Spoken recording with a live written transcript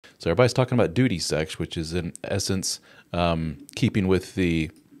So everybody's talking about duty sex, which is in essence keeping with the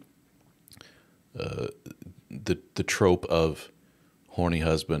trope of horny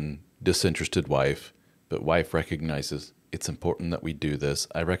husband, disinterested wife, but wife recognizes it's important that we do this.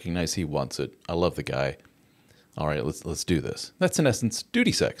 I recognize he wants it. I love the guy. All right, let's do this. That's in essence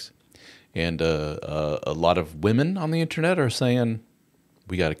duty sex. And a lot of women on the internet are saying,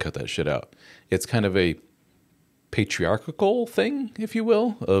 we got to cut that shit out. It's kind of a patriarchal thing, if you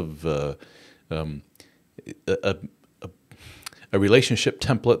will, of a relationship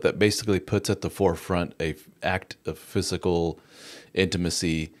template that basically puts at the forefront a act of physical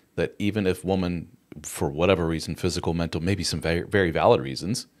intimacy that even if woman, for whatever reason, physical, mental, maybe some very, very valid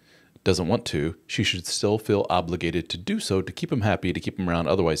reasons, doesn't want to, she should still feel obligated to do so to keep him happy, to keep him around.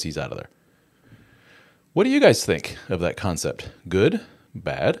 Otherwise, he's out of there. What do you guys think of that concept? Good?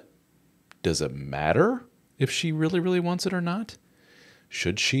 Bad? Does it matter if she really, really wants it or not?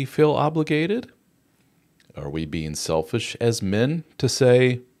 Should she feel obligated? Are we being selfish as men to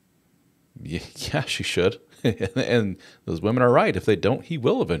say, yeah, she should? And those women are right. If they don't, he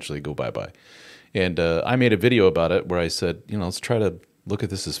will eventually go bye-bye. And I made a video about it where I said, let's try to look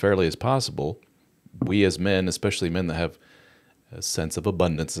at this as fairly as possible. We as men, especially men that have a sense of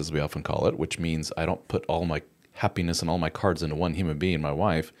abundance, as we often call it, which means I don't put all my happiness and all my cards into one human being, my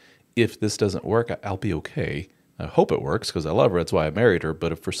wife. If this doesn't work, I'll be okay. I hope it works because I love her. That's why I married her.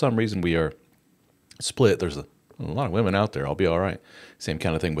 But if for some reason we are split, there's a lot of women out there. I'll be all right. Same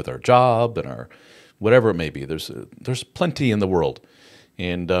kind of thing with our job and our whatever it may be. There's plenty in the world.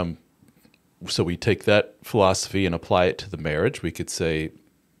 And so we take that philosophy and apply it to the marriage. We could say,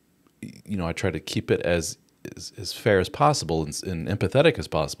 I try to keep it as fair as possible and empathetic as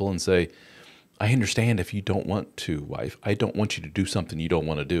possible and say, I understand if you don't want to, wife. I don't want you to do something you don't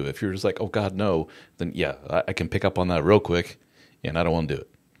want to do. If you're just like, oh, God, no, then yeah, I can pick up on that real quick, and I don't want to do it.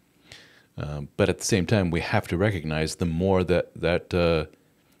 But at the same time, we have to recognize the more that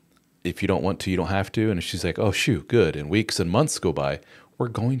if you don't want to, you don't have to. And if she's like, oh, shoot, good, and weeks and months go by, we're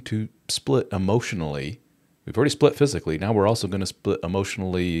going to split emotionally. We've already split physically. Now we're also going to split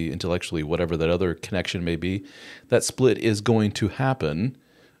emotionally, intellectually, whatever that other connection may be. That split is going to happen.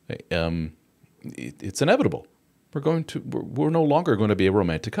 It's inevitable. We're no longer going to be a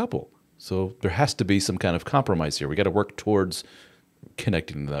romantic couple. So there has to be some kind of compromise here. We got to work towards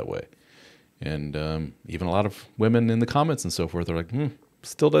connecting that way. And even a lot of women in the comments and so forth are like,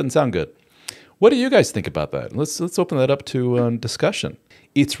 still doesn't sound good. What do you guys think about that? Let's open that up to discussion.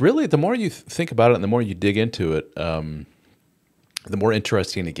 It's really, the more you think about it and the more you dig into it, the more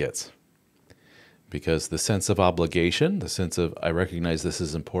interesting it gets. Because the sense of obligation, the sense of, I recognize this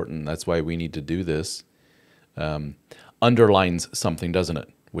is important, that's why we need to do this, underlines something, doesn't it?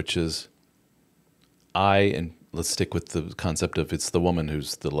 Which is, and let's stick with the concept of it's the woman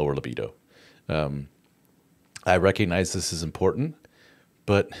who's the lower libido. I recognize this is important,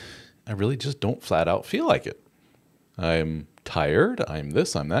 but I really just don't flat out feel like it. I'm tired, I'm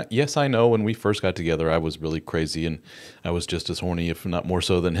this, I'm that. Yes, I know when we first got together, I was really crazy and I was just as horny, if not more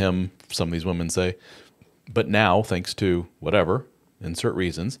so than him, some of these women say. But now, thanks to whatever, insert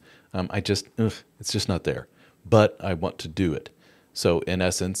reasons, it's just not there. But I want to do it. So in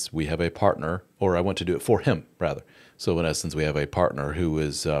essence, we have a partner, or I want to do it for him, rather. So in essence, we have a partner who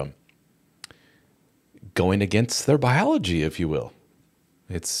is going against their biology, if you will.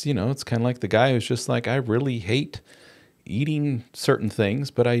 It's kind of like the guy who's just like, I really hate eating certain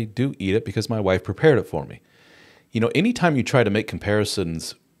things, but I do eat it because my wife prepared it for me. Anytime you try to make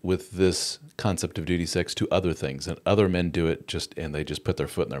comparisons with this concept of duty sex to other things, and other men do it and they just put their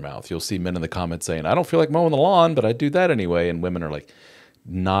foot in their mouth. You'll see men in the comments saying, I don't feel like mowing the lawn, but I do that anyway. And women are like,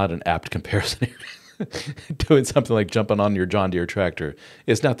 not an apt comparison here. Doing something like jumping on your John Deere tractor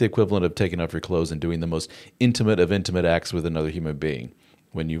is not the equivalent of taking off your clothes and doing the most intimate of intimate acts with another human being.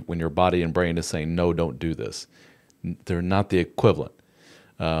 When your body and brain is saying, no, don't do this. They're not the equivalent.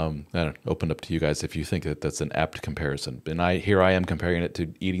 Open up to you guys if you think that that's an apt comparison. And I am comparing it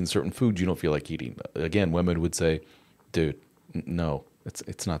to eating certain foods you don't feel like eating. Again, women would say, dude, no,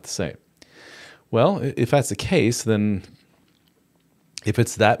 it's not the same. Well, if that's the case, then if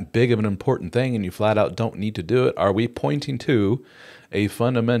it's that big of an important thing and you flat out don't need to do it, are we pointing to a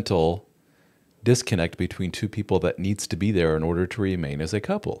fundamental disconnect between two people that needs to be there in order to remain as a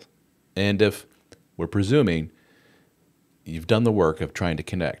couple? And if we're presuming you've done the work of trying to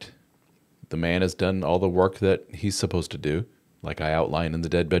connect, the man has done all the work that he's supposed to do, like I outlined in the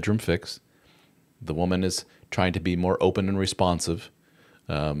Dead Bedroom Fix. The woman is trying to be more open and responsive.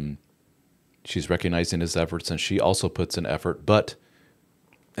 She's recognizing his efforts, and she also puts in effort, but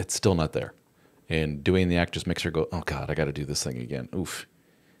it's still not there. And doing the act just makes her go, oh, God, I got to do this thing again. Oof.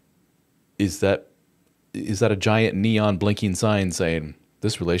 is that a giant neon blinking sign saying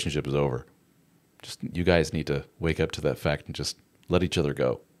this relationship is over? Just you guys need to wake up to that fact and just let each other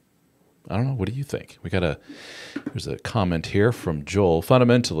go. I don't know. What do you think? There's a comment here from Joel.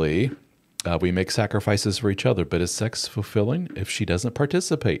 Fundamentally, we make sacrifices for each other, but is sex fulfilling if she doesn't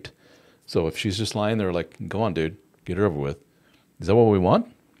participate? So if she's just lying there like, go on, dude, get her over with. Is that what we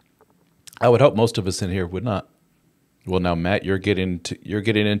want? I would hope most of us in here would not. Well, now, Matt, you're getting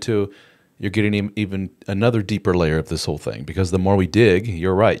even another deeper layer of this whole thing, because the more we dig,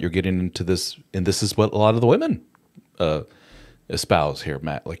 you're right, you're getting into this, and this is what a lot of the women espouse here,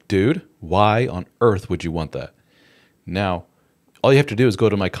 Matt. Like, dude, why on earth would you want that? Now, all you have to do is go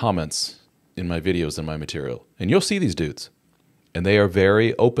to my comments in my videos and my material, and you'll see these dudes, and they are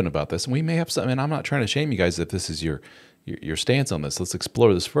very open about this. And we may have some, and I'm not trying to shame you guys if this is your stance on this. Let's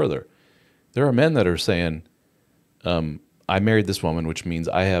explore this further. There are men that are saying, I married this woman, which means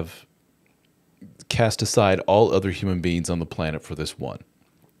I have cast aside all other human beings on the planet for this one.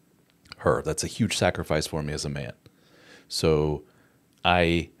 Her. That's a huge sacrifice for me as a man. So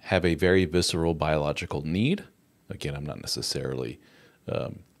I have a very visceral biological need. Again, I'm not necessarily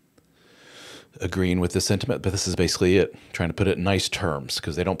agreeing with this sentiment, but this is basically it. Trying to put it in nice terms,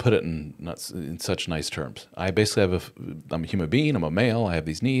 because they don't put it in such nice terms. I basically I'm a human being. I'm a male. I have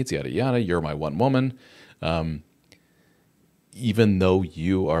these needs. Yada yada. You're my one woman. Even though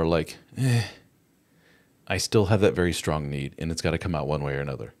you are like, I still have that very strong need, and it's got to come out one way or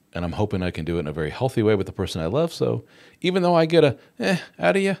another. And I'm hoping I can do it in a very healthy way with the person I love. So even though I get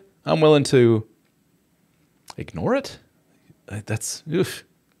out of you, I'm willing to ignore it. That's, oof.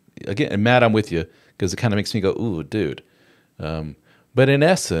 Again, and Matt, I'm with you, because it kind of makes me go, ooh, dude. But in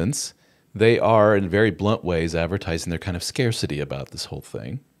essence, they are in very blunt ways advertising their kind of scarcity about this whole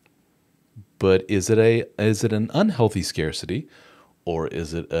thing. But is it an unhealthy scarcity, or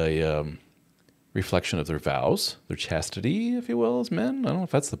is it a reflection of their vows, their chastity, if you will, as men? I don't know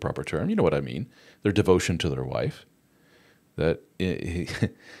if that's the proper term. You know what I mean. Their devotion to their wife. There's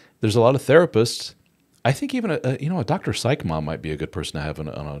a lot of therapists. I think even a Dr. Psych Mom might be a good person to have on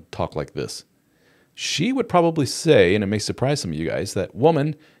a talk like this. She would probably say, and it may surprise some of you guys, that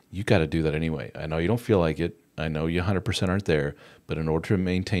woman, you got to do that anyway. I know you don't feel like it. I know you 100% aren't there, but in order to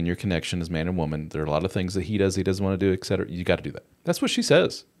maintain your connection as man and woman, there are a lot of things that he doesn't want to do, etc. You got to do that. That's what she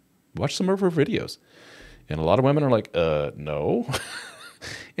says. Watch some of her videos. And a lot of women are like, no.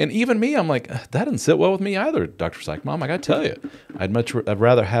 And even me, I'm like, that doesn't sit well with me either, Dr. Psych Mom. I got to tell you, I'd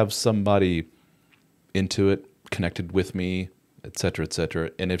rather have somebody into it, connected with me, etc.,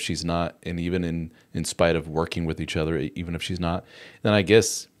 etc. And if she's not, and even in spite of working with each other, even if she's not, then I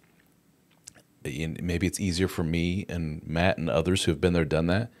guess maybe it's easier for me and Matt and others who have been there, done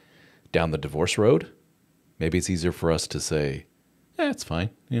that, down the divorce road. Maybe it's easier for us to say, it's fine.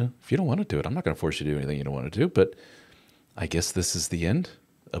 If you don't want to do it, I'm not going to force you to do anything you don't want to do. But I guess this is the end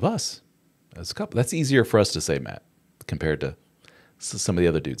of us as a couple. That's easier for us to say, Matt, compared to some of the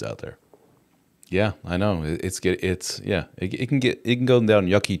other dudes out there. Yeah, I know. It can go down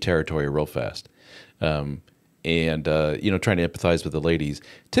yucky territory real fast. Trying to empathize with the ladies.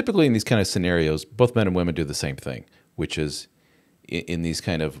 Typically in these kind of scenarios, both men and women do the same thing, which is in these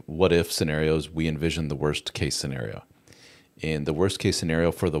kind of what if scenarios, we envision the worst case scenario. And the worst case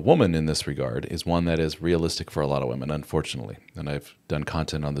scenario for the woman in this regard is one that is realistic for a lot of women, unfortunately. And I've done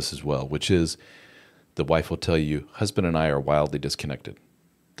content on this as well, which is the wife will tell you, husband and I are wildly disconnected.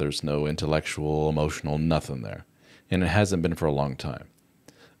 There's no intellectual, emotional, nothing there. And it hasn't been for a long time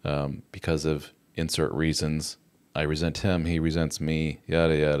because of insert reasons. I resent him, he resents me,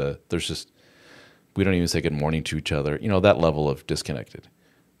 yada, yada. We don't even say good morning to each other. That level of disconnected.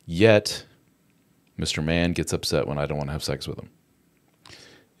 Yet, Mr. Man gets upset when I don't want to have sex with him.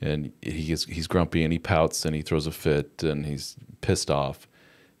 And he's grumpy and he pouts and he throws a fit and he's pissed off.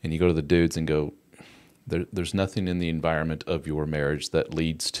 And you go to the dudes and go, there's nothing in the environment of your marriage that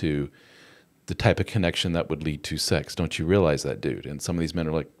leads to the type of connection that would lead to sex. Don't you realize that, dude? And some of these men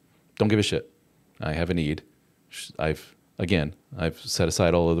are like, don't give a shit. I have a need. I've set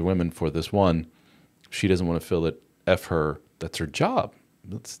aside all other women for this one. She doesn't want to feel it. F her. That's her job.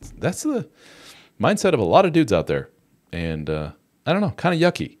 That's the mindset of a lot of dudes out there. And I don't know, kind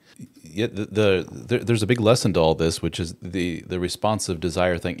of yucky. Yet there's a big lesson to all this, which is the responsive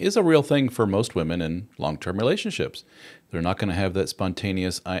desire thing is a real thing for most women in long-term relationships. They're not going to have that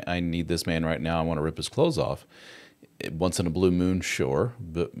spontaneous, I need this man right now, I want to rip his clothes off. Once in a blue moon, sure.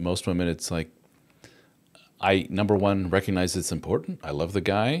 But most women, it's like, number one, recognize it's important. I love the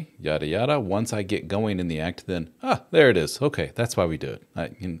guy, yada, yada. Once I get going in the act, then, there it is. Okay, that's why we do it.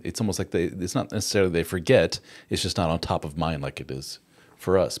 It's almost like it's not necessarily they forget. It's just not on top of mind like it is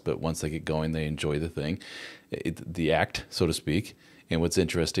for us. But once they get going, they enjoy the thing, the act, so to speak. And what's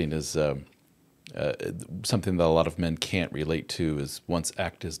interesting is something that a lot of men can't relate to is once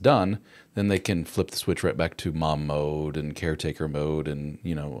act is done, then they can flip the switch right back to mom mode and caretaker mode and,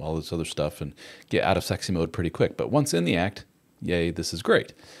 all this other stuff and get out of sexy mode pretty quick. But once in the act, yay, this is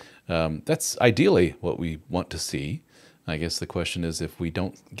great. That's ideally what we want to see. I guess the question is if we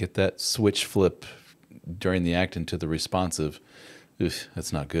don't get that switch flip during the act into the responsive,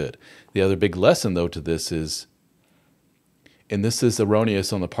 that's not good. The other big lesson, though, to this is, and this is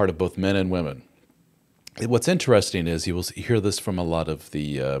erroneous on the part of both men and women. What's interesting is you will hear this from a lot of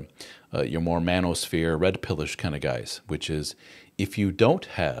the your more manosphere, red pillish kind of guys, which is if you don't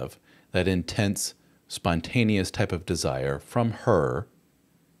have that intense, spontaneous type of desire from her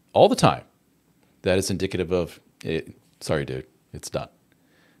all the time, that is indicative of, sorry, dude, it's done.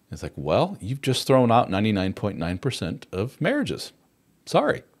 It's like, well, you've just thrown out 99.9% of marriages.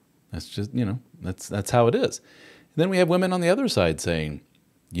 Sorry. That's just, that's how it is. And then we have women on the other side saying,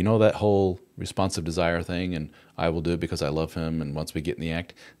 that whole responsive desire thing, and I will do it because I love him, and once we get in the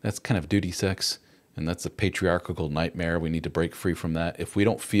act, that's kind of duty sex, and that's a patriarchal nightmare. We need to break free from that. If we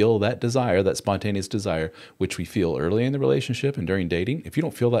don't feel that desire, that spontaneous desire, which we feel early in the relationship and during dating, if you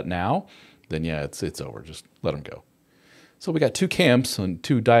don't feel that now, then yeah, it's over. Just let them go. So we got two camps and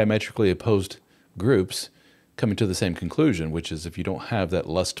two diametrically opposed groups coming to the same conclusion, which is if you don't have that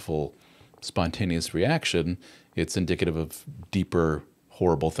lustful, spontaneous reaction, it's indicative of deeper,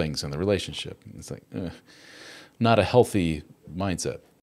 horrible things in the relationship. It's like, not a healthy mindset.